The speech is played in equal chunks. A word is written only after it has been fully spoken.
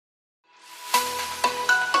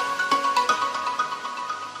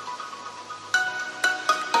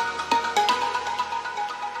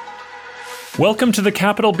Welcome to the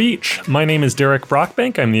Capitol Beach. My name is Derek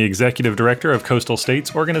Brockbank. I'm the Executive Director of Coastal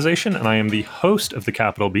States Organization, and I am the host of the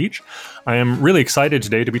Capitol Beach. I am really excited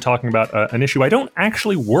today to be talking about an issue I don't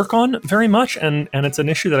actually work on very much, and it's an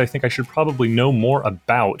issue that I think I should probably know more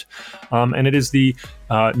about. And it is the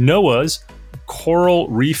NOAA's Coral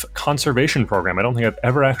Reef Conservation Program. I don't think I've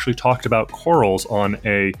ever actually talked about corals on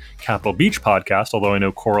a Capitol Beach podcast, although I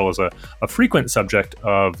know coral is a frequent subject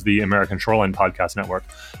of the American Shoreline Podcast Network.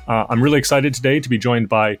 I'm really excited today to be joined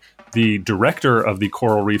by the director of the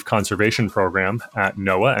Coral Reef Conservation Program at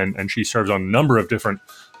NOAA, and she serves on a number of different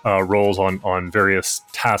roles on various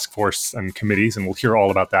task force and committees, and we'll hear all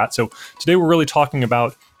about that. So today we're really talking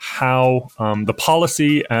about how the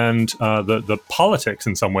policy and the politics,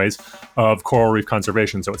 in some ways, of coral reef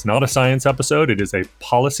conservation. So it's not a science episode, it is a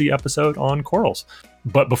policy episode on corals.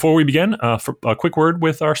 But before we begin, for a quick word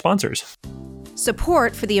with our sponsors.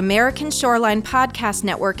 Support for the American Shoreline Podcast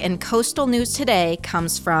Network and Coastal News Today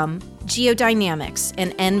comes from Geodynamics,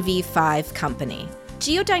 an NV5 company.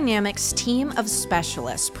 Geodynamics' team of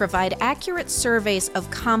specialists provide accurate surveys of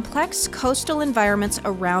complex coastal environments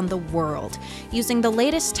around the world using the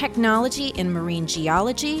latest technology in marine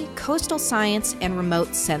geology, coastal science, and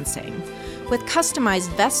remote sensing. With customized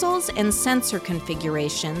vessels and sensor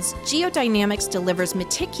configurations, Geodynamics delivers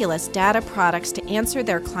meticulous data products to answer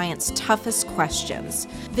their clients' toughest questions.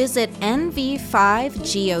 Visit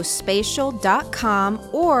nv5geospatial.com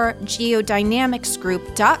or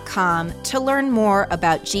geodynamicsgroup.com to learn more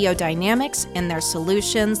about geodynamics and their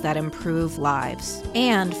solutions that improve lives.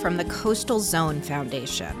 And from the Coastal Zone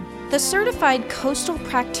Foundation. The Certified Coastal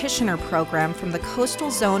Practitioner Program from the Coastal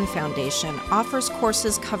Zone Foundation offers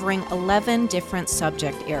courses covering 11 different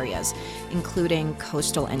subject areas, including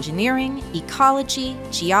coastal engineering, ecology,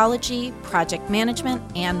 geology, project management,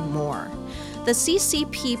 and more. The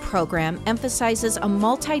CCP program emphasizes a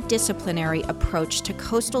multidisciplinary approach to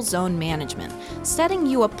coastal zone management, setting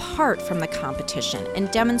you apart from the competition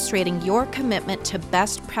and demonstrating your commitment to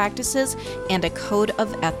best practices and a code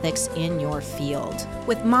of ethics in your field.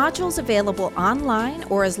 With modules available online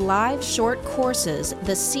or as live short courses,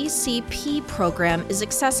 the CCP program is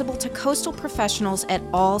accessible to coastal professionals at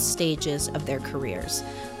all stages of their careers.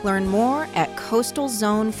 Learn more at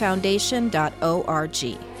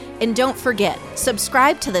coastalzonefoundation.org. And don't forget,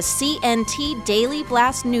 subscribe to the CNT Daily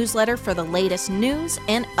Blast newsletter for the latest news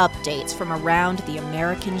and updates from around the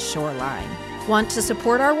American shoreline. Want to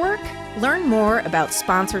support our work? Learn more about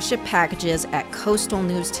sponsorship packages at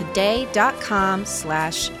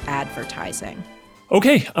coastalnewstoday.com/advertising.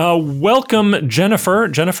 Okay, welcome, Jennifer.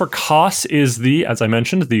 Jennifer Koss is as I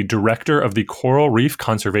mentioned, the director of the Coral Reef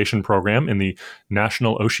Conservation Program in the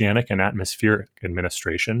National Oceanic and Atmospheric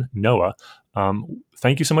Administration, NOAA.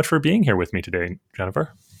 Thank you so much for being here with me today, Jennifer.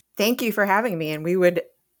 Thank you for having me, and we would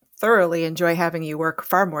thoroughly enjoy having you work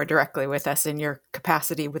far more directly with us in your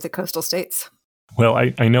capacity with the coastal states. Well,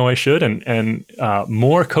 I know I should, and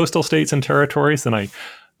more coastal states and territories than I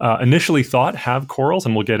initially thought have corals,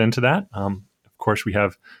 and we'll get into that. Of course, we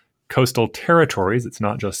have coastal territories. It's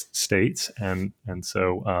not just states, and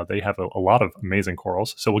so they have a lot of amazing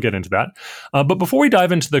corals. So we'll get into that. But before we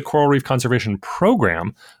dive into the Coral Reef Conservation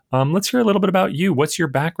Program, let's hear a little bit about you. What's your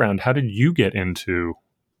background? How did you get into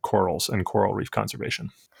corals and coral reef conservation?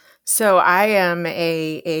 So I am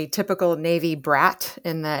a typical Navy brat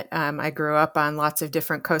in that I grew up on lots of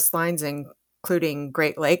different coastlines, including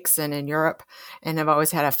Great Lakes and in Europe, and I've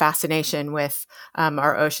always had a fascination with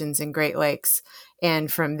our oceans and Great Lakes.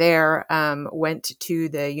 And from there, went to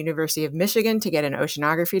the University of Michigan to get an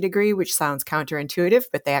oceanography degree, which sounds counterintuitive,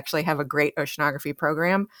 but they actually have a great oceanography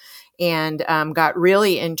program. And got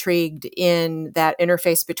really intrigued in that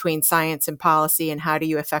interface between science and policy and how do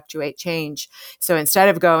you effectuate change. So instead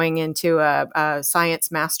of going into a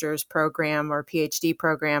science master's program or PhD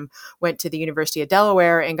program, went to the University of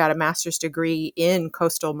Delaware and got a master's degree in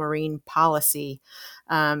coastal marine policy.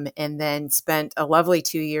 And then spent a lovely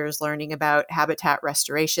 2 years learning about habitat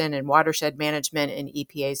restoration and watershed management in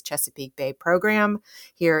EPA's Chesapeake Bay program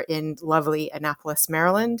here in lovely Annapolis,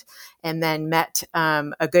 Maryland. And then met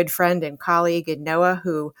a good friend and colleague in NOAA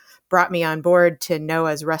who brought me on board to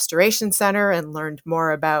NOAA's Restoration Center and learned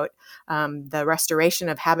more about the restoration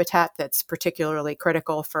of habitat that's particularly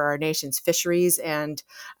critical for our nation's fisheries and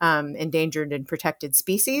endangered and protected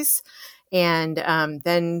species. And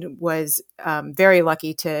then was very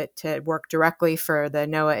lucky to work directly for the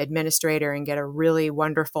NOAA administrator and get a really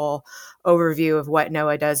wonderful overview of what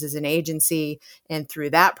NOAA does as an agency. And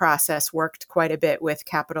through that process, worked quite a bit with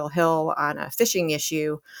Capitol Hill on a fishing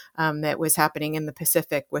issue that was happening in the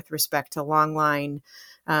Pacific with respect to longline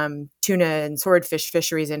tuna and swordfish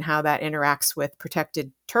fisheries and how that interacts with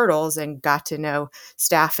protected turtles, and got to know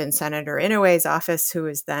staff in Senator Inouye's office, who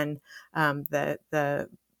is then the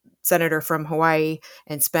senator from Hawaii,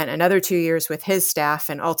 and spent another 2 years with his staff,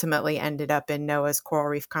 and ultimately ended up in NOAA's Coral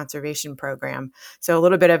Reef Conservation Program. So a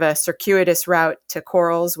little bit of a circuitous route to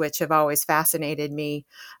corals, which have always fascinated me,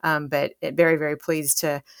 but very, very pleased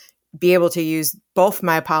to be able to use both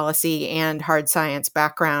my policy and hard science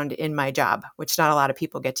background in my job, which not a lot of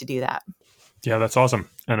people get to do that. Yeah, that's awesome.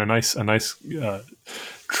 And a nice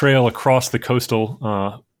trail across the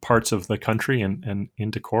coastal parts of the country and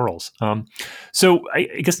into corals. So I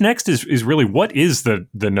guess next is really, what is the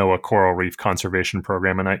NOAA Coral Reef Conservation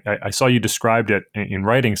Program? And I saw you described it in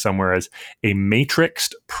writing somewhere as a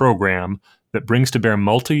matrixed program that brings to bear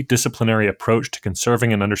multidisciplinary approach to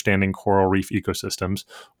conserving and understanding coral reef ecosystems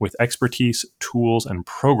with expertise, tools, and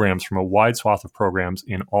programs from a wide swath of programs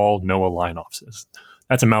in all NOAA line offices.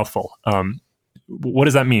 That's a mouthful. What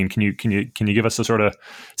does that mean? Can you give us a sort of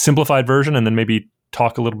simplified version, and then maybe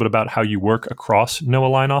talk a little bit about how you work across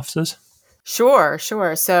NOAA line offices? Sure.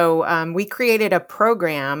 So we created a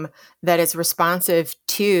program that is responsive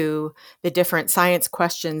to the different science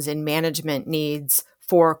questions and management needs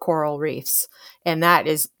for coral reefs. And that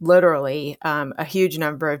is literally a huge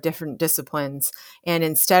number of different disciplines. And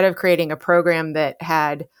instead of creating a program that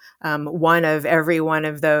had one of every one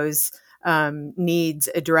of those needs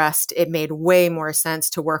addressed, it made way more sense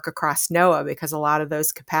to work across NOAA, because a lot of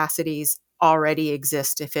those capacities already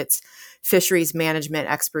exist. If it's fisheries management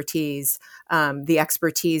expertise, the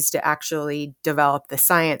expertise to actually develop the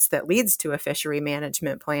science that leads to a fishery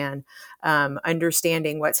management plan,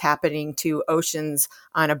 understanding what's happening to oceans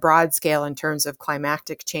on a broad scale in terms of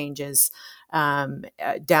climatic changes,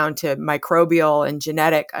 down to microbial and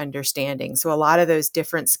genetic understanding. So a lot of those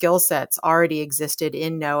different skill sets already existed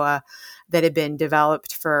in NOAA that had been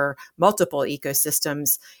developed for multiple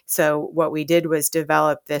ecosystems. So what we did was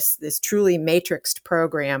develop this truly matrixed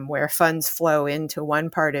program where funds flow into one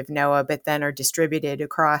part of NOAA, but then are distributed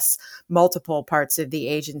across multiple parts of the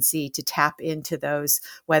agency to tap into those,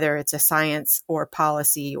 whether it's a science or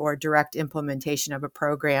policy or direct implementation of a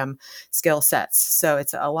program skill sets. So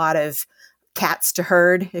it's a lot of cats to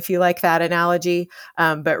herd, if you like that analogy,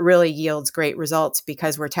 but really yields great results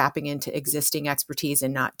because we're tapping into existing expertise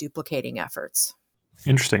and not duplicating efforts.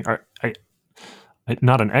 Interesting. I'm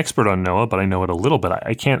not an expert on NOAA, but I know it a little bit.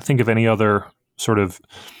 I can't think of any other sort of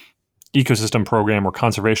ecosystem program or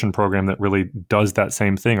conservation program that really does that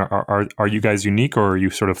same thing. Are you guys unique, or are you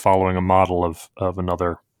sort of following a model of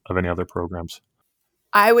any other programs?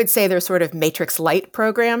 I would say there's sort of matrix light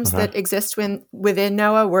programs that exist within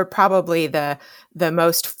NOAA. We're probably the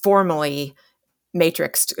most formally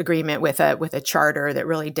matrixed agreement with a charter that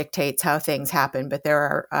really dictates how things happen. But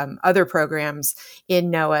there are other programs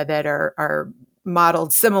in NOAA that are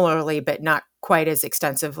modeled similarly, but not quite as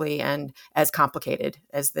extensively and as complicated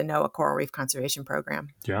as the NOAA Coral Reef Conservation Program.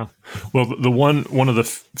 Yeah. Well, the one of the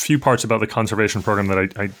few parts about the conservation program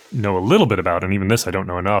that I know a little bit about, and even this I don't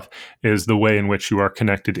know enough, is the way in which you are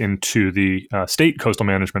connected into the state coastal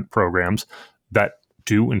management programs that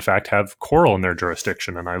do in fact have coral in their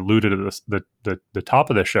jurisdiction. And I alluded to this, the top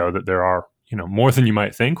of the show, that there are, more than you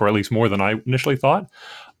might think, or at least more than I initially thought.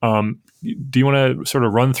 Do you want to sort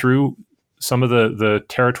of run through some of the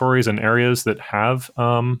territories and areas that have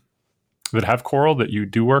coral that you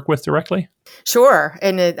do work with directly? Sure.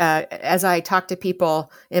 And as I talk to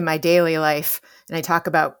people in my daily life and I talk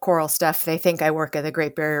about coral stuff, they think I work at the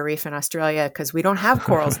Great Barrier Reef in Australia because we don't have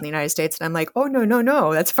corals in the United States. And I'm like, oh,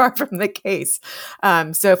 no, that's far from the case.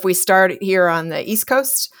 So if we start here on the East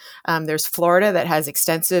Coast, there's Florida that has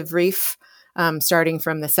extensive reef, starting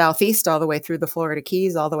from the southeast all the way through the Florida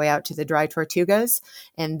Keys, all the way out to the Dry Tortugas.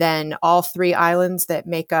 And then all three islands that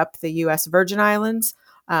make up the U.S. Virgin Islands,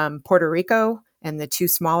 Puerto Rico, and the two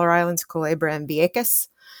smaller islands, Culebra and Vieques.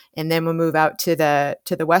 And then we'll move out to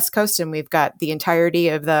the West Coast, and we've got the entirety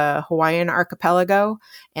of the Hawaiian archipelago,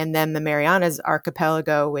 and then the Marianas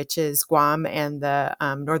archipelago, which is Guam and the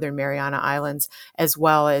Northern Mariana Islands, as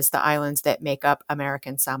well as the islands that make up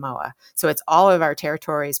American Samoa. So it's all of our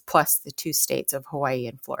territories plus the two states of Hawaii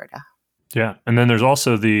and Florida. Yeah, and then there's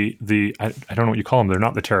also the I don't know what you call them. They're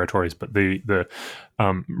not the territories, but the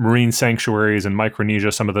marine sanctuaries in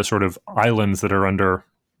Micronesia, some of the sort of islands that are under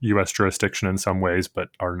U.S. jurisdiction in some ways, but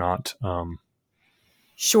are not.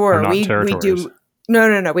 Sure, we do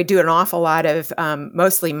No. We do an awful lot of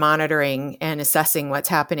mostly monitoring and assessing what's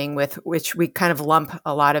happening with which we kind of lump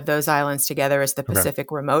a lot of those islands together as the Okay.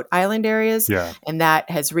 Pacific remote island areas. Yeah. And that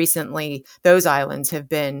has recently, those islands have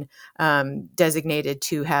been designated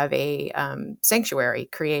to have a sanctuary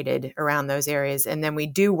created around those areas. And then we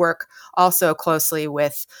do work also closely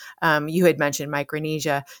with, you had mentioned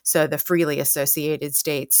Micronesia, so the freely associated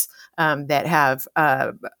states that have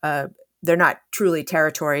they're not truly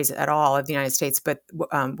territories at all of the United States, but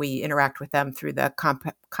we interact with them through the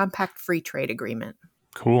Compact Free Trade Agreement.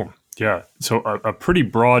 Cool. Yeah. So a pretty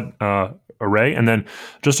broad array. And then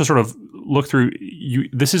just to sort of look through,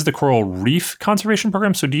 this is the coral reef conservation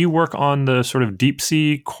program. So do you work on the sort of deep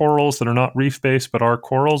sea corals that are not reef based but are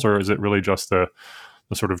corals, or is it really just the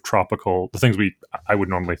sort of tropical, the things I would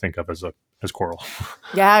normally think of as coral?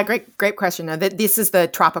 Yeah, great question. Now, this is the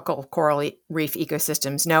tropical coral reef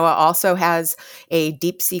ecosystems. NOAA also has a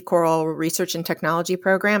deep sea coral research and technology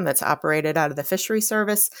program that's operated out of the Fishery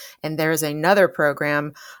Service, and there's another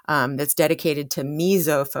program that's dedicated to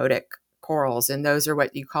mesophotic corals, and those are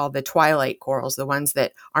what you call the twilight corals, the ones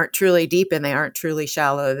that aren't truly deep and they aren't truly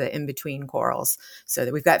shallow, the in-between corals. So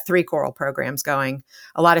we've got 3 coral programs going,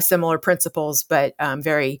 a lot of similar principles, but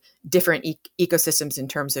very different ecosystems in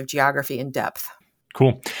terms of geography and depth.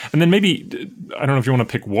 Cool. And then maybe, I don't know if you want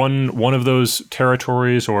to pick one of those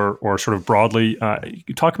territories or sort of broadly,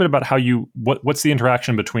 talk a bit about how what's the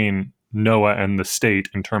interaction between NOAA and the state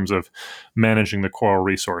in terms of managing the coral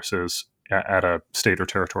resources at a state or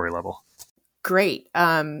territory level? Great.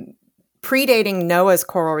 Predating NOAA's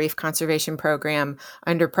Coral Reef Conservation Program,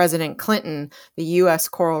 under President Clinton, the U.S.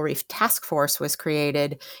 Coral Reef Task Force was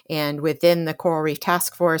created. And within the Coral Reef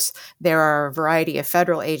Task Force, there are a variety of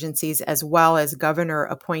federal agencies as well as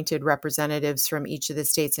governor-appointed representatives from each of the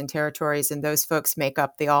states and territories. And those folks make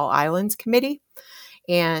up the All Islands Committee.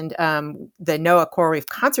 And the NOAA Coral Reef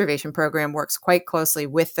Conservation Program works quite closely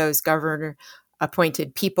with those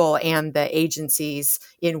governor-appointed people and the agencies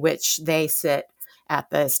in which they sit at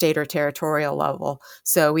the state or territorial level.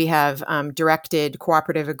 So we have directed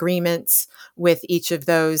cooperative agreements with each of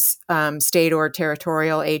those state or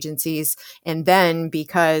territorial agencies. And then,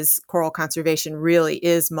 because coral conservation really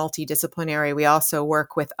is multidisciplinary, we also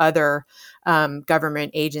work with other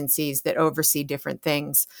government agencies that oversee different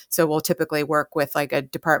things. So we'll typically work with like a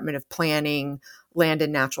Department of Planning, Land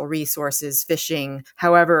and Natural Resources, Fishing,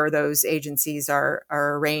 however those agencies are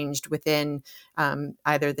arranged within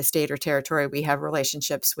either the state or territory. We have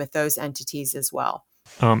relationships with those entities as well.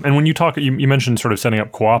 And when you talk, you mentioned sort of setting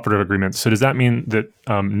up cooperative agreements. So does that mean that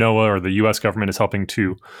NOAA or the U.S. government is helping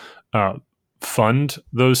to fund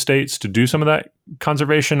those states to do some of that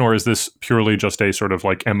conservation, or is this purely just a sort of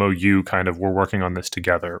like MOU kind of, we're working on this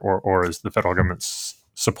together, or is the federal government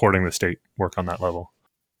supporting the state work on that level?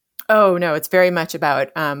 Oh, no, it's very much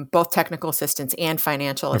about both technical assistance and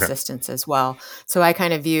financial assistance as well. So I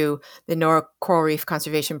kind of view the NOAA Coral Reef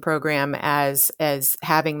Conservation Program as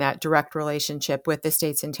having that direct relationship with the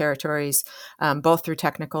states and territories, both through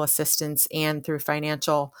technical assistance and through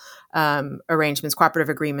financial arrangements. Cooperative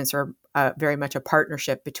agreements are very much a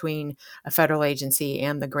partnership between a federal agency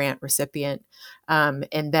and the grant recipient.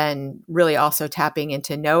 And then really also tapping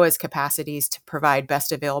into NOAA's capacities to provide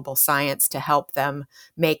best available science to help them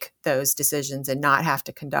make those decisions and not have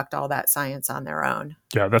to conduct all that science on their own.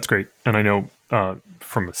 Yeah, that's great. And I know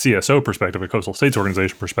from a CSO perspective, a coastal states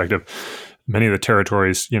organization perspective, many of the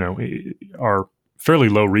territories, are fairly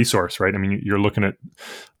low resource, right? I mean, you're looking at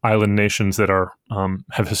island nations that are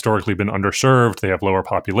have historically been underserved. They have lower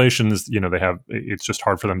populations. It's just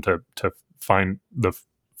hard for them to find the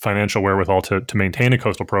financial wherewithal to maintain a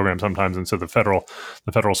coastal program sometimes. And so the federal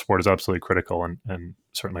support is absolutely critical. And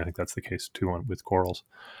certainly I think that's the case too with corals.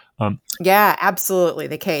 Yeah, absolutely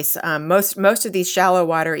the case. Most of these shallow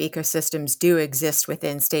water ecosystems do exist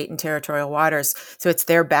within state and territorial waters. So it's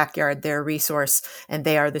their backyard, their resource, and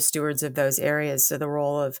they are the stewards of those areas. So the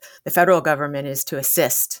role of the federal government is to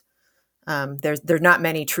assist. There's not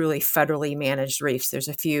many truly federally managed reefs. There's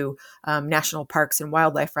a few national parks and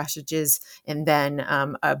wildlife refuges, and then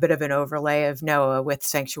a bit of an overlay of NOAA with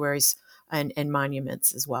sanctuaries and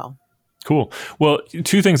monuments as well. Cool. Well,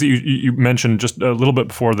 two things that you mentioned just a little bit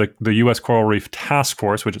before, the U.S. Coral Reef Task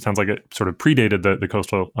Force, which it sounds like it sort of predated the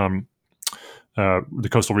coastal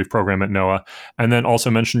reef program at NOAA, and then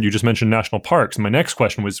also you just mentioned national parks. And my next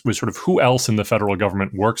question was sort of who else in the federal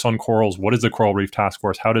government works on corals? What is the Coral Reef Task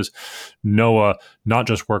Force? How does NOAA not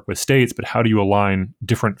just work with states, but how do you align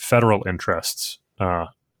different federal interests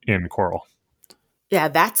in coral? Yeah,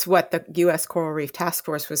 that's what the U.S. Coral Reef Task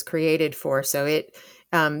Force was created for. So it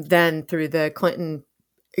then through the Clinton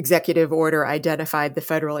executive order identified the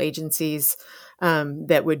federal agencies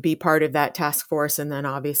that would be part of that task force, and then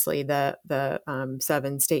obviously the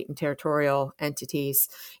 7 state and territorial entities.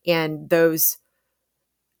 And those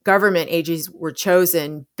government agencies were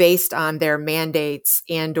chosen based on their mandates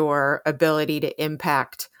and or ability to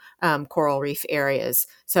impact coral reef areas.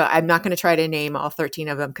 So I'm not going to try to name all 13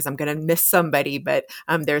 of them because I'm going to miss somebody, but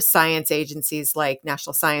there's science agencies like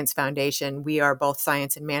National Science Foundation. We are both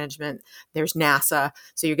science and management. There's NASA.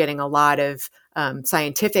 So you're getting a lot of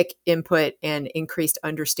scientific input and increased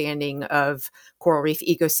understanding of coral reef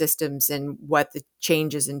ecosystems and what the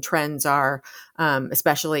changes and trends are,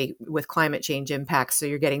 especially with climate change impacts. So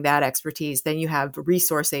you're getting that expertise. Then you have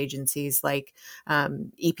resource agencies like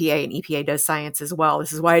EPA, and EPA does science as well.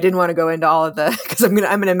 This is why I didn't want to go into all of the, because I'm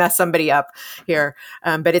going to mess somebody up here.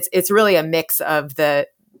 But it's really a mix of the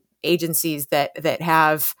agencies that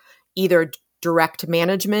have either direct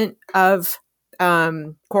management of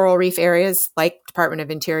coral reef areas, like Department of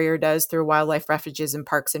Interior does through wildlife refuges and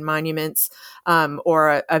parks and monuments,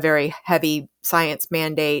 or a very heavy science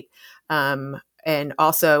mandate, and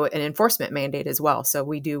also an enforcement mandate as well. So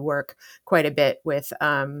we do work quite a bit with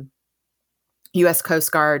U.S.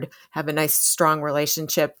 Coast Guard, have a nice, strong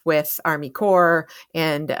relationship with Army Corps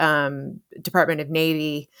and Department of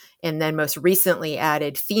Navy, and then most recently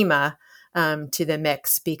added FEMA to the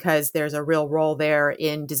mix, because there's a real role there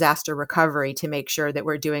in disaster recovery to make sure that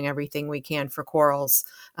we're doing everything we can for corals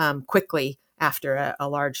quickly after a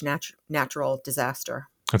large natural disaster.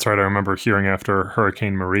 That's right. I remember hearing after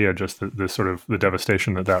Hurricane Maria, just the sort of the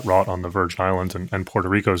devastation that wrought on the Virgin Islands and Puerto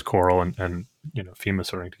Rico's coral, and FEMA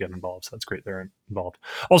starting to get involved. So that's great they're involved.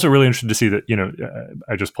 Also, really interested to see that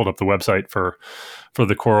I just pulled up the website for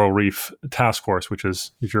the Coral Reef Task Force, which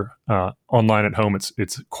is, if you're online at home, it's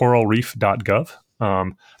coralreef.gov,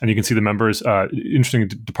 and you can see the members. Interesting.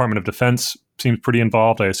 Department of Defense seems pretty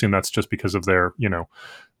involved. I assume that's just because of their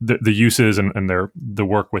the uses and the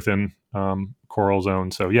work within coral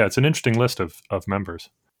zone. So yeah, it's an interesting list of members.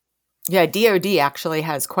 Yeah, DoD actually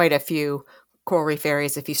has quite a few coral reef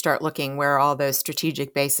areas if you start looking where all those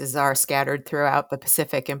strategic bases are scattered throughout the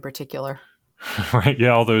Pacific in particular. Right.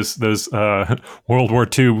 Yeah, all those World War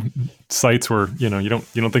II sites where you don't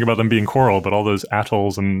think about them being coral, but all those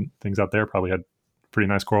atolls and things out there probably had pretty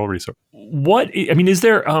nice coral reefs. Is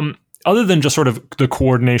there other than just sort of the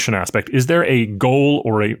coordination aspect, is there a goal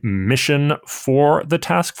or a mission for the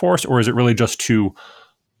task force, or is it really just to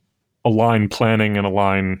align planning and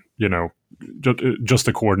align, just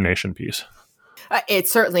the coordination piece? It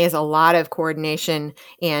certainly is a lot of coordination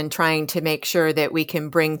and trying to make sure that we can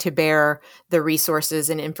bring to bear the resources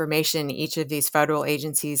and information each of these federal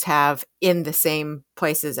agencies have in the same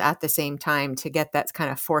places at the same time to get that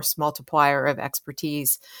kind of force multiplier of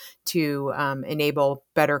expertise to enable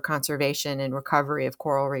better conservation and recovery of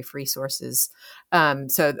coral reef resources.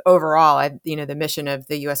 So overall, the mission of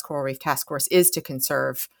the U.S. Coral Reef Task Force is to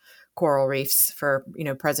conserve coral reefs for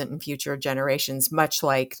present and future generations, much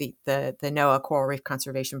like the NOAA Coral Reef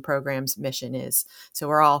Conservation Program's mission is. So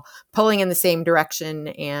we're all pulling in the same direction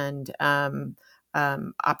and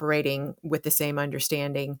operating with the same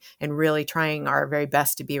understanding, and really trying our very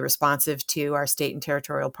best to be responsive to our state and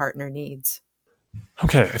territorial partner needs.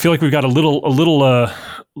 Okay, I feel like we've got a little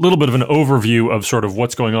bit of an overview of sort of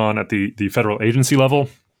what's going on at the federal agency level.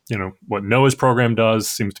 What NOAA's program does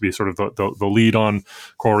seems to be sort of the lead on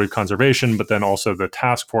coral reef conservation, but then also the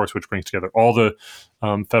task force, which brings together all the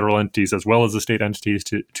federal entities as well as the state entities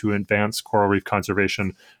to advance coral reef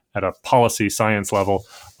conservation at a policy science level.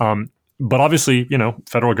 But obviously,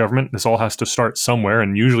 federal government, this all has to start somewhere,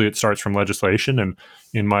 and usually it starts from legislation. And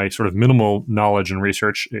in my sort of minimal knowledge and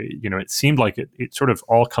research, it seemed like it sort of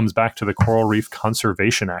all comes back to the Coral Reef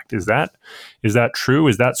Conservation Act. Is that true?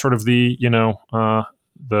 Is that sort of the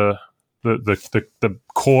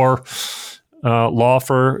core law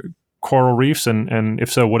for coral reefs, and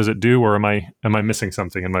if so, what does it do, or am I missing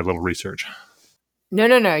something in my little research? No,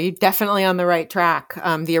 you're definitely on the right track.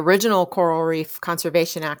 The original Coral Reef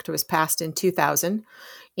Conservation Act was passed in 2000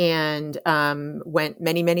 and went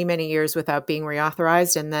many, many, many years without being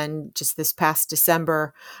reauthorized. And then just this past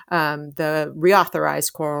December, the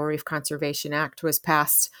reauthorized Coral Reef Conservation Act was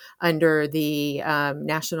passed under the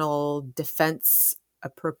National Defense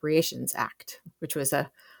Appropriations Act, which was a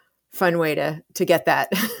fun way to get that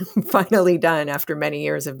finally done after many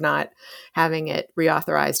years of not having it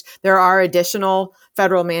reauthorized. There are additional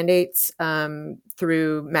federal mandates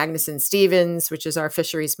through Magnuson-Stevens, which is our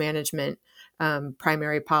fisheries management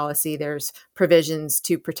primary policy. There's provisions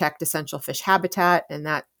to protect essential fish habitat, and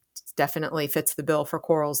that definitely fits the bill for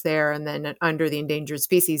corals there. And then under the Endangered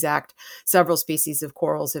Species Act, several species of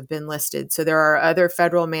corals have been listed. So there are other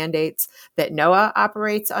federal mandates that NOAA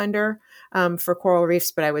operates under for coral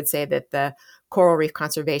reefs, but I would say that the Coral Reef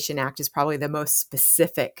Conservation Act is probably the most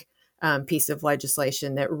specific piece of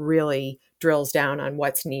legislation that really drills down on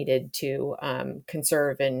what's needed to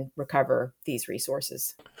conserve and recover these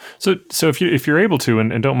resources. So if you're able to,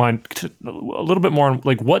 and don't mind a little bit more on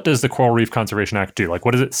like what does the Coral Reef Conservation Act do? Like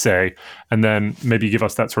what does it say? And then maybe give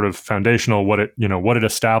us that sort of foundational what it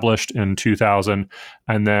established in 2000,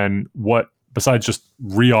 and then what, besides just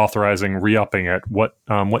reauthorizing, re-upping it, what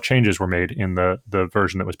changes were made in the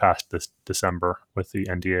version that was passed this December with the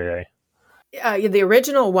NDAA? The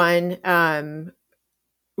original one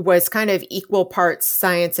was kind of equal parts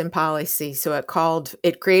science and policy. So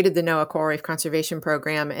it created the NOAA Coral Reef Conservation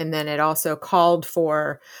Program, and then it also called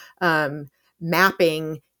for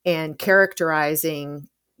mapping and characterizing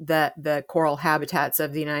the coral habitats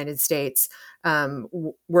of the United States,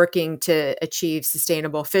 working to achieve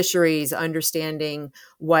sustainable fisheries, understanding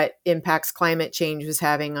what impacts climate change was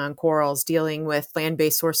having on corals, dealing with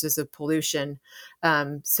land-based sources of pollution.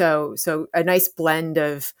 So a nice blend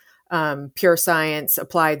of pure science,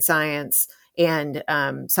 applied science, and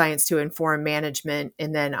science to inform management,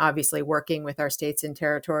 and then obviously working with our states and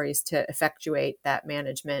territories to effectuate that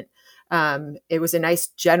management. It was a nice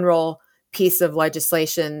general piece of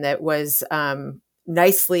legislation that was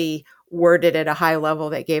nicely worded at a high level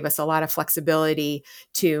that gave us a lot of flexibility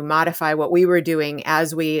to modify what we were doing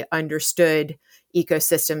as we understood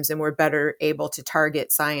ecosystems and were better able to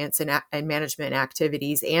target science and management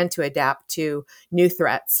activities and to adapt to new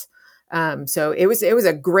threats. So it was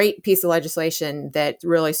a great piece of legislation that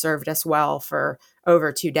really served us well for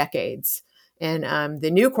over 2 decades. And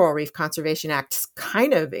the new Coral Reef Conservation Act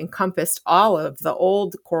kind of encompassed all of the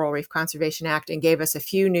old Coral Reef Conservation Act and gave us a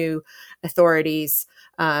few new authorities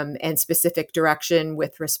and specific direction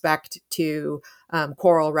with respect to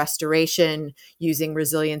coral restoration, using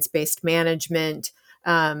resilience-based management,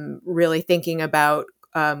 really thinking about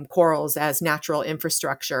corals as natural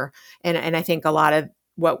infrastructure. And I think a lot of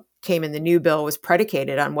what came in the new bill was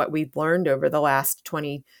predicated on what we've learned over the last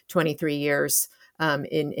 23 years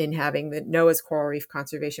in having the NOAA's Coral Reef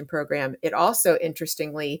Conservation Program. It also,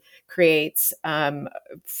 interestingly, creates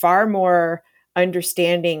far more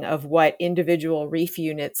understanding of what individual reef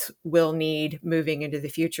units will need moving into the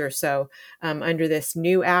future. So under this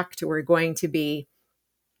new act, we're going to be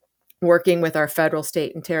working with our federal,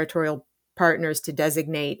 state, and territorial partners to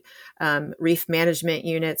designate reef management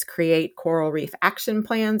units, create coral reef action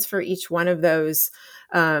plans for each one of those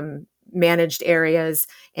managed areas,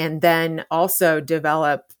 and then also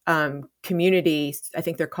develop community, I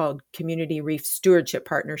think they're called community reef stewardship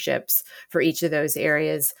partnerships for each of those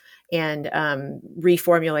areas, and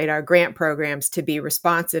reformulate our grant programs to be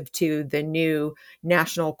responsive to the new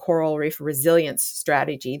National Coral Reef Resilience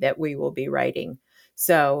Strategy that we will be writing.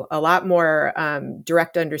 So a lot more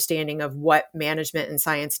direct understanding of what management and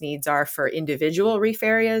science needs are for individual reef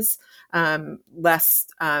areas, less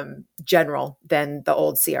general than the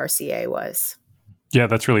old CRCA was. Yeah,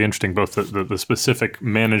 that's really interesting. Both the specific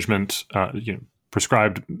management,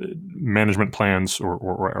 prescribed management plans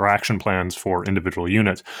or action plans for individual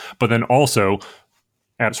units, but then also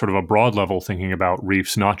at sort of a broad level, thinking about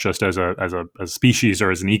reefs not just as a species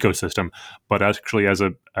or as an ecosystem, but actually as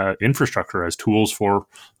a infrastructure, as tools for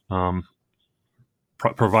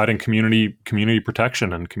providing community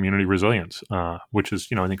protection and community resilience, which is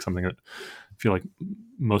I think something that I feel like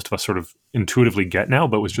most of us sort of intuitively get now,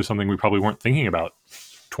 but was just something we probably weren't thinking about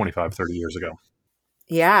 25, 30 years ago.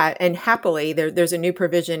 Yeah, and happily, there's a new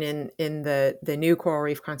provision in the new Coral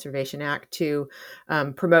Reef Conservation Act to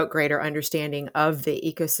promote greater understanding of the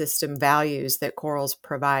ecosystem values that corals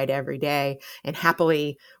provide every day. And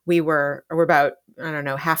happily, we're about,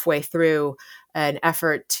 halfway through an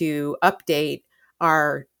effort to update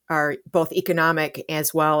our both economic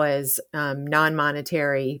as well as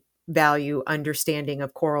non-monetary value understanding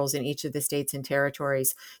of corals in each of the states and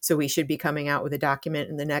territories. So we should be coming out with a document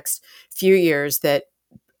in the next few years that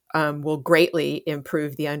will greatly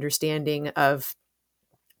improve the understanding of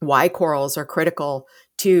why corals are critical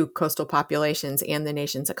to coastal populations and the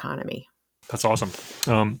nation's economy. That's awesome.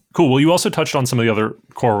 Cool. Well, you also touched on some of the other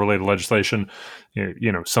coral-related legislation.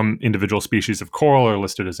 Some individual species of coral are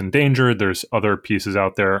listed as endangered. There's other pieces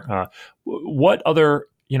out there. What other,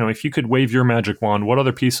 if you could wave your magic wand, what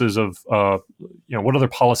other pieces of, what other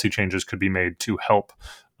policy changes could be made to help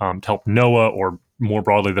NOAA or more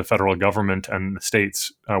broadly the federal government and the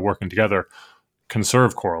states working together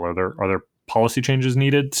conserve coral? Are there policy changes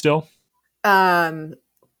needed still?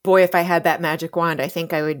 boy, if I had that magic wand, I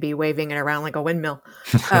think I would be waving it around like a windmill.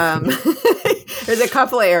 There's a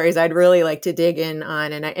couple of areas I'd really like to dig in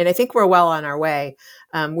on, and I think we're well on our way.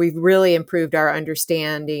 We've really improved our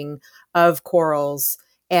understanding of corals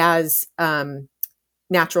as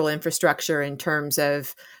natural infrastructure in terms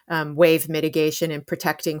of wave mitigation and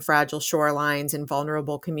protecting fragile shorelines and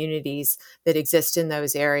vulnerable communities that exist in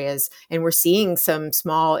those areas. And we're seeing some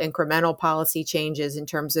small incremental policy changes in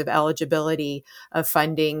terms of eligibility of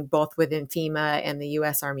funding, both within FEMA and the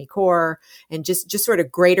U.S. Army Corps, and just sort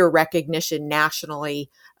of greater recognition nationally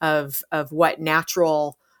of what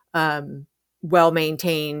natural,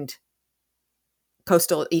 well-maintained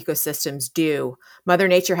coastal ecosystems do. Mother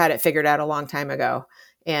Nature had it figured out a long time ago.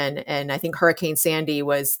 And I think Hurricane Sandy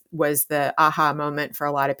was the aha moment for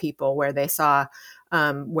a lot of people, where they saw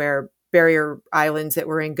where barrier islands that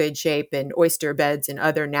were in good shape and oyster beds and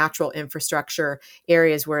other natural infrastructure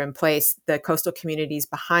areas were in place. The coastal communities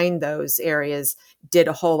behind those areas did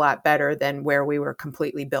a whole lot better than where we were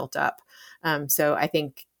completely built up. So I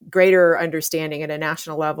think greater understanding at a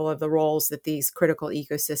national level of the roles that these critical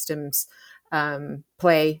ecosystems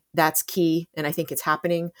play, that's key. And I think it's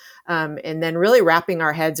happening. And then really wrapping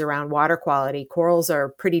our heads around water quality. Corals are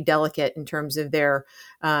pretty delicate in terms of their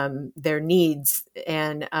needs.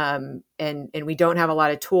 And we don't have a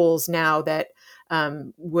lot of tools now that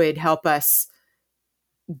would help us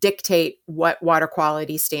dictate what water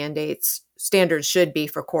quality standards should be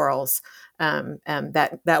for corals.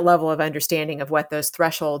 That level of understanding of what those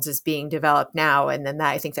thresholds is being developed now. And then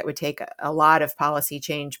I think that would take a lot of policy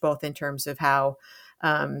change, both in terms of how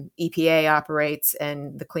EPA operates,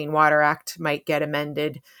 and the Clean Water Act might get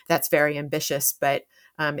amended. That's very ambitious, but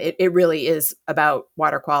it really is about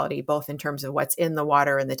water quality, both in terms of what's in the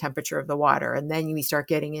water and the temperature of the water. And then we start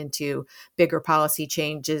getting into bigger policy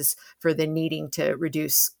changes for the needing to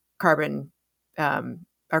reduce carbon,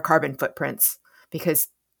 our carbon footprints, because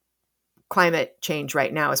climate change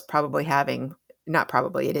right now is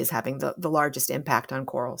it is having the largest impact on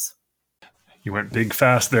corals. You went big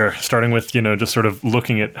fast there, starting with, just sort of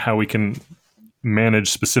looking at how we can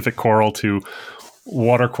manage specific coral, to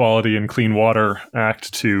Water Quality and Clean Water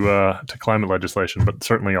Act, to climate legislation. But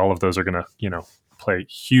certainly all of those are going to, play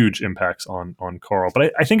huge impacts on coral.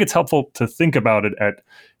 But I think it's helpful to think about it at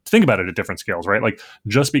different scales, right? Like,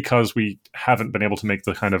 just because we haven't been able to make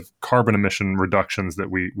the kind of carbon emission reductions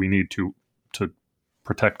that we need to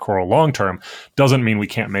protect coral long term, doesn't mean we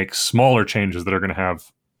can't make smaller changes that are going to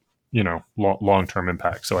have, long term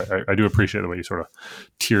impact. So I do appreciate the way you sort of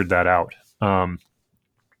tiered that out.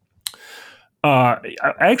 I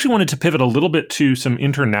actually wanted to pivot a little bit to some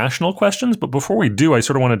international questions, but before we do, I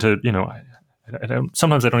sort of wanted to,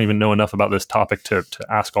 sometimes I don't even know enough about this topic to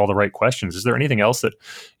ask all the right questions. Is there anything else that,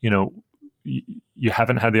 you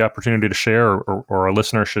haven't had the opportunity to share, or a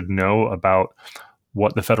listener should know about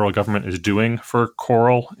what the federal government is doing for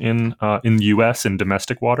coral in the U.S. in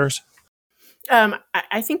domestic waters?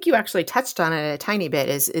 I think you actually touched on it a tiny bit,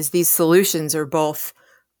 is these solutions are both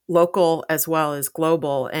local as well as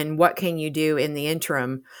global. And what can you do in the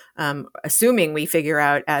interim, assuming we figure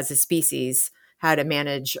out as a species how to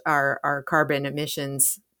manage our carbon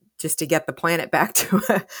emissions just to get the planet back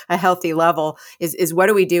to a healthy level, is what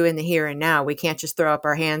do we do in the here and now? We can't just throw up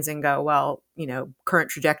our hands and go, well,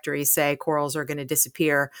 current trajectories say corals are going to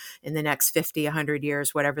disappear in the next 50, 100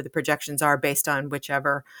 years, whatever the projections are, based on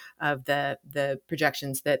whichever of the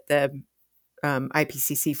projections that the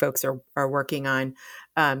IPCC folks are working on,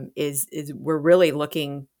 is we're really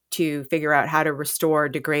looking to figure out how to restore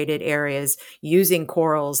degraded areas using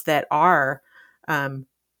corals that are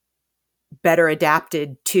better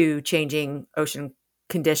adapted to changing ocean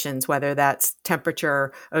conditions, whether that's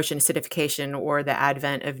temperature, ocean acidification, or the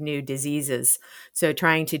advent of new diseases. So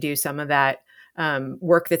trying to do some of that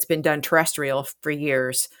work that's been done terrestrial for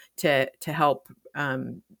years to help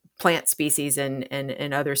plant species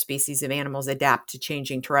and other species of animals adapt to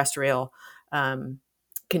changing terrestrial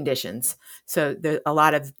conditions. So a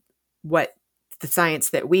lot of what the science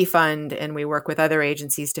that we fund and we work with other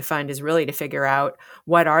agencies to fund is really to figure out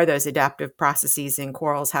what are those adaptive processes in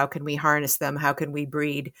corals, how can we harness them, how can we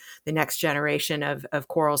breed the next generation of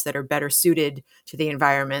corals that are better suited to the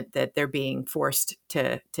environment that they're being forced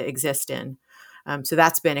to exist in. So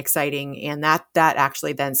that's been exciting, and that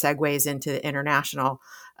actually then segues into the international.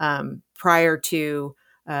 Prior to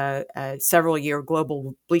a several-year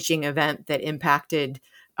global bleaching event that impacted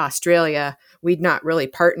Australia, we'd not really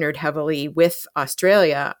partnered heavily with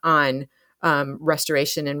Australia on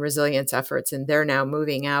restoration and resilience efforts, and they're now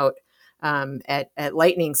moving out at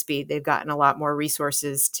lightning speed. They've gotten a lot more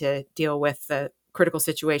resources to deal with the critical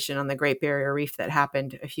situation on the Great Barrier Reef that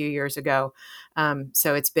happened a few years ago.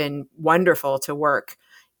 So it's been wonderful to work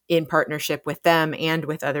in partnership with them and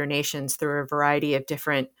with other nations through a variety of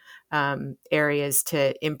different areas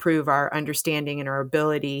to improve our understanding and our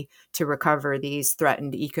ability to recover these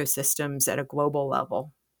threatened ecosystems at a global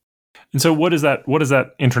level. And so what does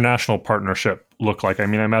that international partnership look like? I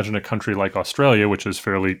mean, I imagine a country like Australia, which is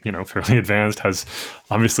fairly advanced, has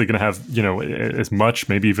obviously going to have, as much,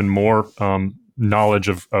 maybe even more knowledge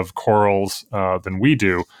of corals than we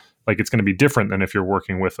do. Like, it's going to be different than if you're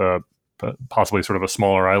working with possibly sort of a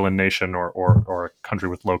smaller island nation or a country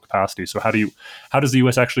with low capacity. So how does the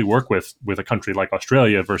U.S. actually work with a country like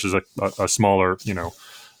Australia versus a smaller,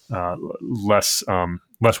 less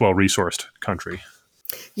well-resourced country?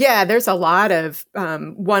 Yeah, there's a lot of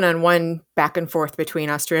one-on-one back and forth between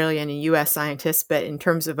Australian and U.S. scientists, but in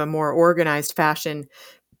terms of a more organized fashion,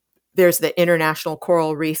 there's the International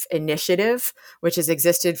Coral Reef Initiative, which has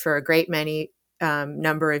existed for a great many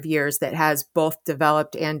number of years, that has both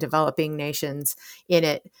developed and developing nations in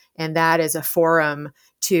it. And that is a forum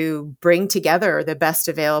to bring together the best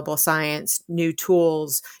available science, new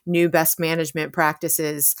tools, new best management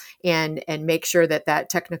practices, and make sure that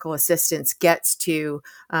technical assistance gets to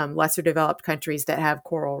lesser developed countries that have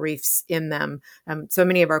coral reefs in them. So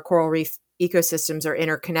many of our coral reef ecosystems are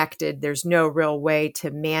interconnected. There's no real way to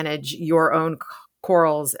manage your own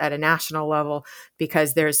corals at a national level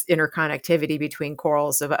because there's interconnectivity between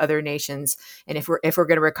corals of other nations. And if we're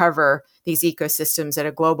going to recover these ecosystems at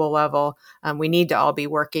a global level, we need to all be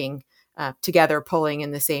working together, pulling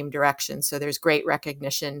in the same direction. So there's great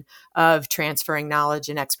recognition of transferring knowledge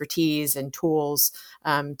and expertise and tools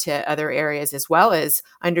to other areas, as well as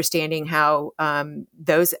understanding how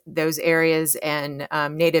those areas and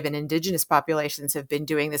native and indigenous populations have been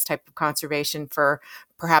doing this type of conservation for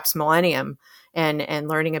perhaps millennium, and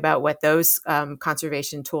learning about what those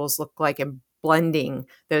conservation tools look like, and blending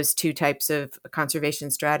those two types of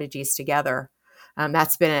conservation strategies together.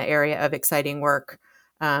 That's been an area of exciting work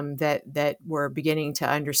that we're beginning to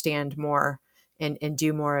understand more and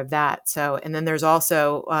do more of that. So, and then there's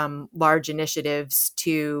also large initiatives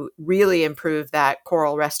to really improve that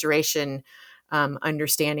coral restoration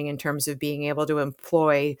understanding in terms of being able to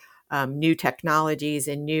employ new technologies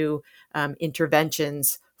and new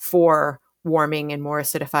interventions for warming and more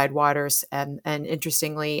acidified waters. And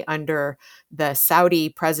interestingly, under the Saudi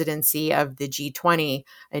presidency of the G20,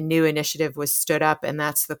 a new initiative was stood up, and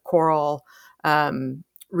that's the Coral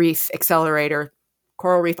Reef Accelerator,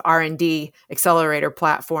 Coral Reef R&D Accelerator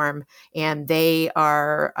platform. And they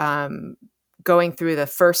are going through the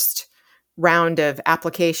first round of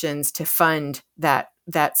applications to fund that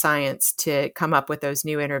science to come up with those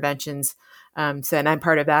new interventions. And I'm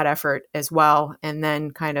part of that effort as well. And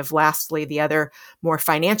then kind of lastly, the other more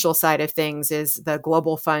financial side of things is the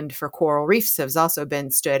Global Fund for Coral Reefs has also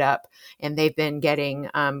been stood up, and they've been getting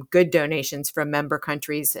good donations from member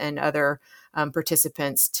countries and other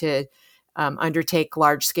participants to undertake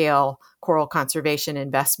large-scale coral conservation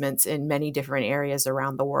investments in many different areas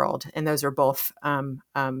around the world. And those are both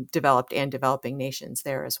developed and developing nations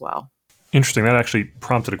there as well. Interesting. That actually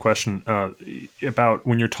prompted a question about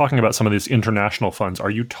when you're talking about some of these international funds. Are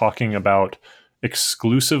you talking about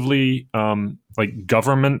exclusively like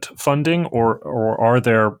government funding,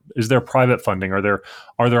 or is there private funding? Are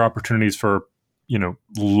there opportunities for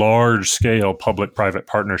large scale public private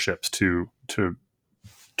partnerships to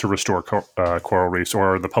restore coral reefs,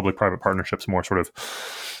 or are the public private partnerships more sort of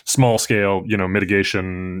small scale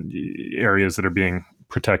mitigation areas that are being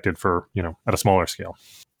protected for at a smaller scale?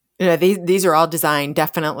 These are all designed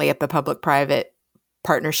definitely at the public-private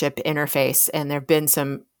partnership interface, and there have been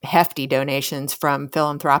some hefty donations from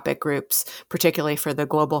philanthropic groups, particularly for the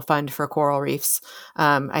Global Fund for Coral Reefs.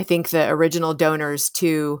 I think the original donors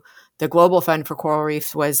to the Global Fund for Coral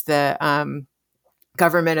Reefs was the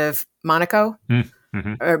government of Monaco.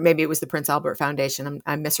 Mm-hmm. Or maybe it was the Prince Albert Foundation.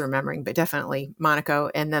 I'm misremembering, but definitely Monaco,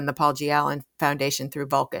 and then the Paul G. Allen Foundation through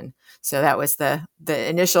Vulcan. So that was the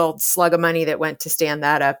initial slug of money that went to stand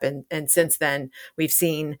that up. And since then, we've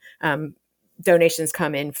seen donations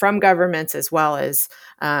come in from governments as well as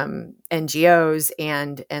NGOs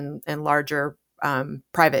and larger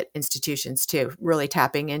private institutions too, really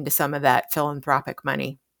tapping into some of that philanthropic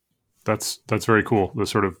money. That's very cool. The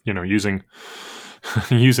sort of using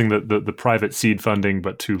the private seed funding,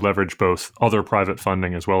 but to leverage both other private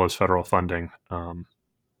funding as well as federal funding.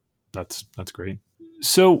 That's great.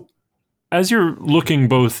 So as you're looking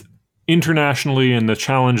both internationally and the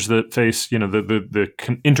challenge that face, the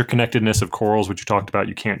interconnectedness of corals, which you talked about,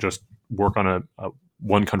 you can't just work on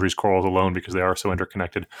one country's corals alone because they are so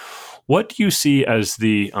interconnected. What do you see as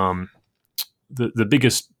the the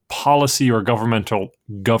biggest policy or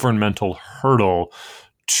governmental hurdle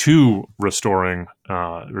to restoring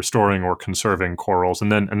or conserving corals?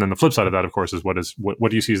 And then the flip side of that, of course, is what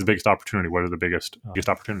do you see as the biggest opportunity? What are the biggest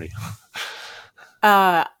opportunity?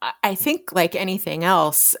 I think, like anything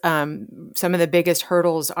else, some of the biggest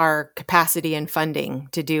hurdles are capacity and funding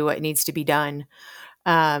to do what needs to be done,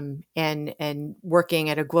 and working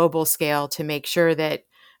at a global scale to make sure that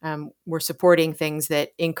we're supporting things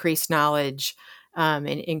that increase knowledge and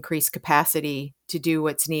increase capacity to do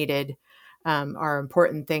what's needed, are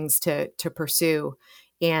important things to pursue,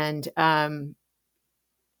 and then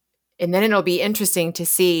it'll be interesting to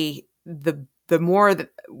see the more that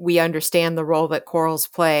we understand the role that corals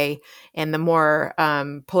play, and the more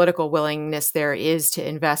political willingness there is to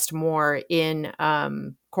invest more in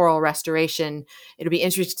coral restoration. It'll be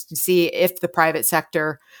interesting to see if the private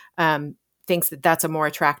sector thinks that that's a more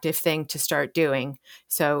attractive thing to start doing.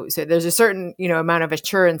 So there's a certain amount of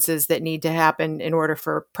assurances that need to happen in order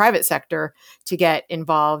for private sector to get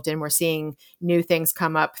involved, and we're seeing new things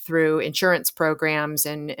come up through insurance programs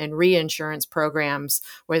and reinsurance programs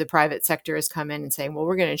where the private sector has come in and saying, well,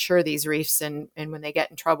 we're going to insure these reefs, and when they get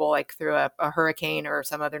in trouble, like through a hurricane or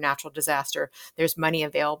some other natural disaster, there's money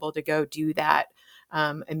available to go do that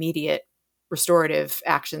immediate restorative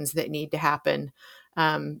actions that need to happen.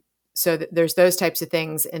 So there's those types of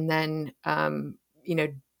things. And then, again,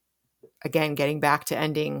 getting back to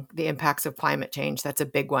ending the impacts of climate change, that's a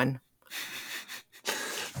big one.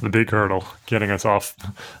 The big hurdle, getting us off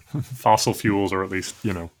fossil fuels, or at least,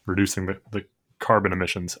 reducing the carbon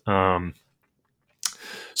emissions.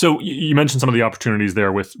 So you mentioned some of the opportunities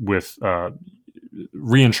there with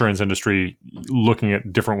reinsurance industry looking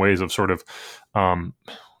at different ways of sort of,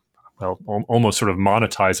 almost sort of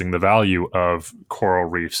monetizing the value of coral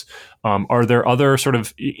reefs. Are there other sort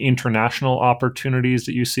of international opportunities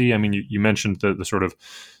that you see? I mean, you mentioned the sort of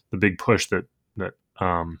the big push that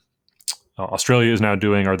Australia is now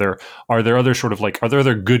doing. Are there other sort of are there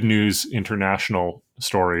other good news international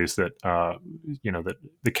stories that that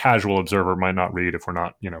the casual observer might not read if we're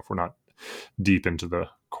not deep into the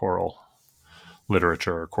coral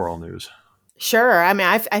literature or coral news? Sure. I mean,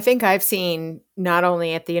 I think I've seen, not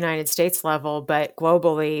only at the United States level, but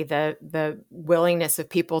globally, the willingness of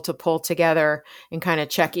people to pull together and kind of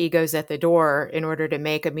check egos at the door in order to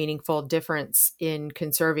make a meaningful difference in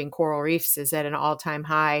conserving coral reefs is at an all-time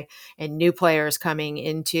high, and new players coming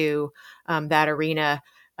into that arena.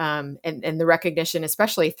 And the recognition,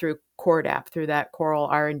 especially through CORDAP, through that Coral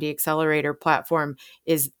R&D Accelerator platform,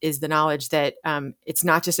 is the knowledge that it's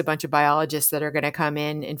not just a bunch of biologists that are going to come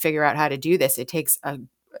in and figure out how to do this. It takes a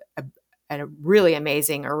really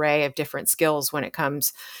amazing array of different skills when it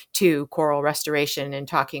comes to coral restoration, and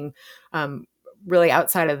talking really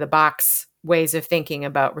outside of the box ways of thinking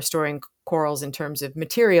about restoring corals in terms of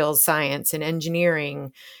materials science and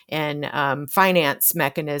engineering and finance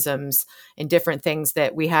mechanisms and different things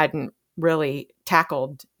that we hadn't really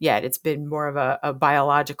tackled yet. It's been more of a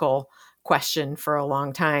biological question for a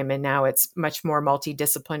long time, and now it's much more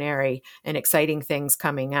multidisciplinary and exciting things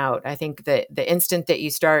coming out. I think that the instant that you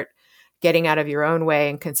start getting out of your own way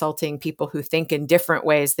and consulting people who think in different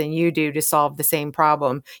ways than you do to solve the same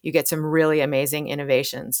problem, you get some really amazing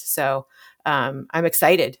innovations. So I'm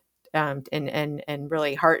excited and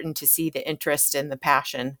really heartened to see the interest and the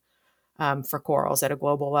passion for corals at a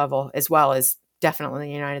global level, as well as definitely in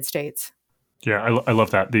the United States. Yeah, I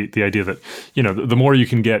love that. The idea that, the more you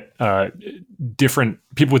can get different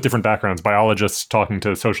people with different backgrounds, biologists talking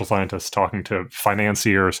to social scientists, talking to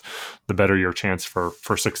financiers, the better your chance for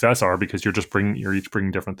success are, because you're each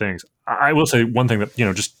bringing different things. I will say one thing that,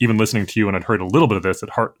 just even listening to you, and I'd heard a little bit of this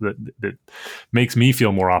that makes me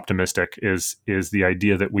feel more optimistic is the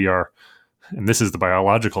idea that we are, and this is the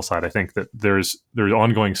biological side, I think that there's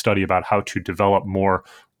ongoing study about how to develop more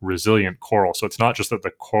resilient coral. So it's not just that the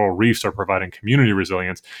coral reefs are providing community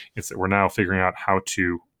resilience, it's that we're now figuring out how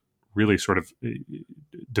to really sort of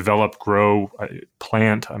develop, grow,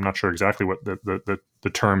 plant. I'm not sure exactly what the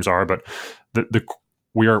terms are, but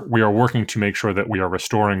we are working to make sure that we are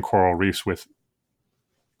restoring coral reefs with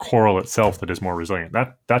coral itself that is more resilient.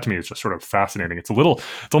 That to me is just sort of fascinating. It's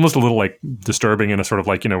almost a little like disturbing, and a sort of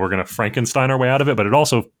like, we're going to Frankenstein our way out of it, but it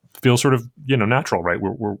also feels sort of, natural, right?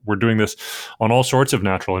 We're doing this on all sorts of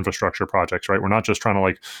natural infrastructure projects, right? We're not just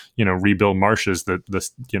trying to rebuild marshes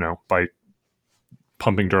by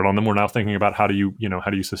pumping dirt on them. We're now thinking about how do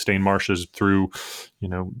you sustain marshes through,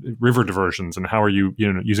 river diversions, and how are you,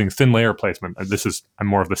 using thin layer placement. I'm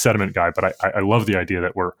more of the sediment guy, but I love the idea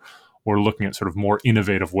that we're looking at sort of more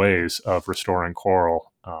innovative ways of restoring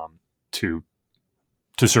coral to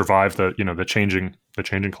survive the changing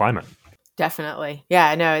climate. Definitely.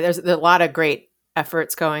 Yeah, no, there's a lot of great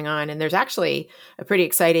efforts going on. And there's actually a pretty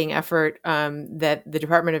exciting effort that the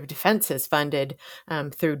Department of Defense has funded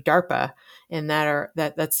through DARPA. And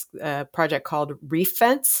that's a project called Reef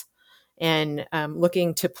Fence, and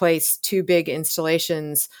looking to place two big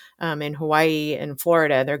installations in Hawaii and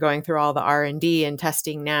Florida. They're going through all the R&D and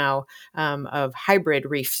testing now of hybrid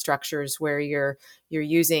reef structures where you're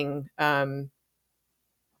using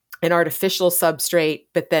an artificial substrate,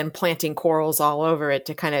 but then planting corals all over it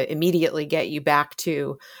to kind of immediately get you back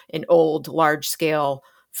to an old, large scale,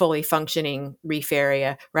 fully functioning reef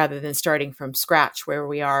area rather than starting from scratch where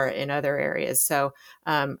we are in other areas. So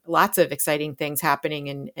lots of exciting things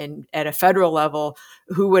happening. And at a federal level,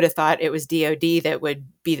 who would have thought it was DOD that would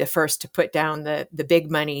be the first to put down the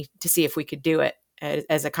big money to see if we could do it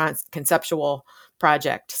as a conceptual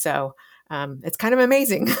project. So it's kind of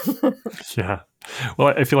amazing. Yeah. Well,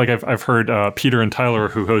 I feel like I've heard Peter and Tyler,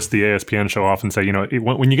 who host the ASPN show, often say,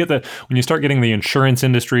 when you start getting the insurance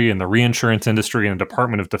industry and the reinsurance industry and the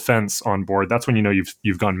Department of Defense on board, that's when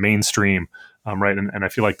you've gone mainstream, right? And I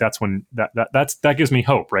feel like that's when that gives me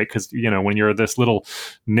hope, right? Because when you're this little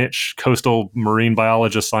niche coastal marine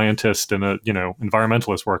biologist, scientist, and a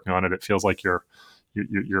environmentalist working on it, it feels like you're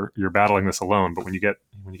battling this alone. But when you get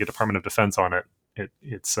Department of Defense on it,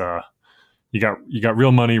 it's you got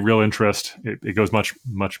real money, real interest. It goes much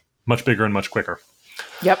bigger and much quicker.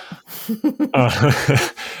 Yep.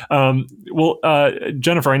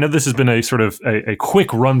 Jennifer, I know this has been a sort of a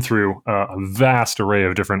quick run through a vast array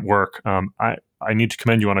of different work. I need to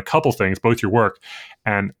commend you on a couple things, both your work,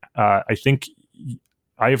 and I think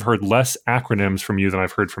I have heard less acronyms from you than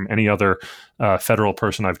I've heard from any other federal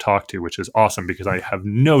person I've talked to, which is awesome because I have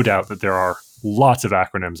no doubt that there are lots of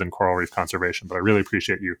acronyms in coral reef conservation, but I really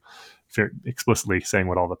appreciate you explicitly saying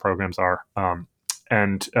what all the programs are.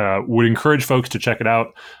 And would encourage folks to check it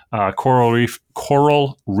out,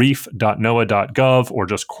 coralreef.noaa.gov or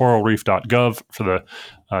just coralreef.gov for the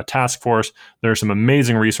task force. There are some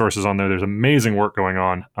amazing resources on there. There's amazing work going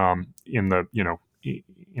on in the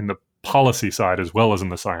policy side as well as in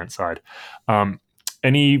the science side.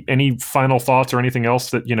 Any final thoughts or anything else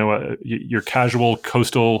that your casual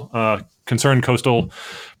concerned coastal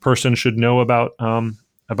person should know about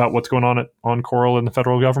what's going on coral in the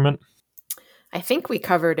federal government? I think we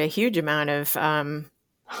covered a huge amount of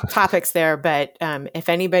topics there, but if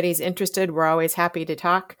anybody's interested, we're always happy to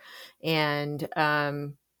talk, and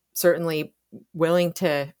certainly willing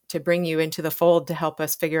to bring you into the fold to help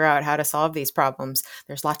us figure out how to solve these problems.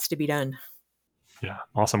 There's lots to be done. Yeah,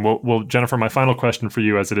 awesome. Well, Jennifer, my final question for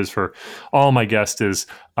you, as it is for all my guests, is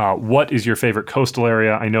what is your favorite coastal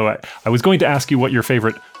area? I know I was going to ask you what your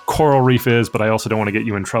favorite coral reef is, but I also don't want to get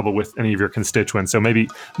you in trouble with any of your constituents. So maybe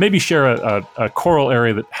share a coral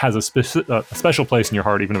area that has a special place in your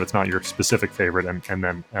heart, even if it's not your specific favorite, and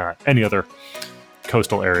then any other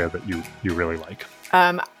coastal area that you really like.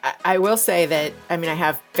 I will say that, I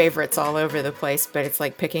have favorites all over the place, but it's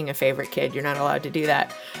like picking a favorite kid. You're not allowed to do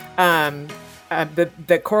that.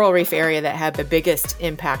 The coral reef area that had the biggest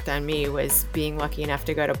impact on me was being lucky enough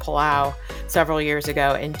to go to Palau several years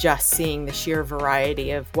ago and just seeing the sheer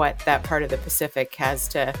variety of what that part of the Pacific has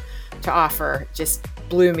to offer just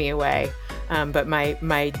blew me away. But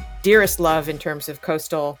my dearest love in terms of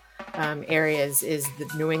coastal areas is the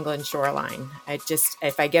New England shoreline.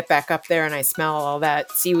 If I get back up there and I smell all that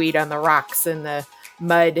seaweed on the rocks and the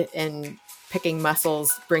mud and picking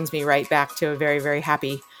mussels, brings me right back to a very, very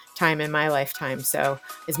happy time in my lifetime. So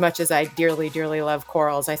as much as I dearly, dearly love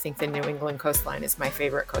corals, I think the New England coastline is my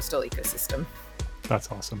favorite coastal ecosystem.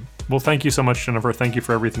 That's awesome. Well, thank you so much, Jennifer. Thank you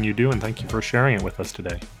for everything you do, and thank you for sharing it with us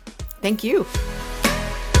today. Thank you.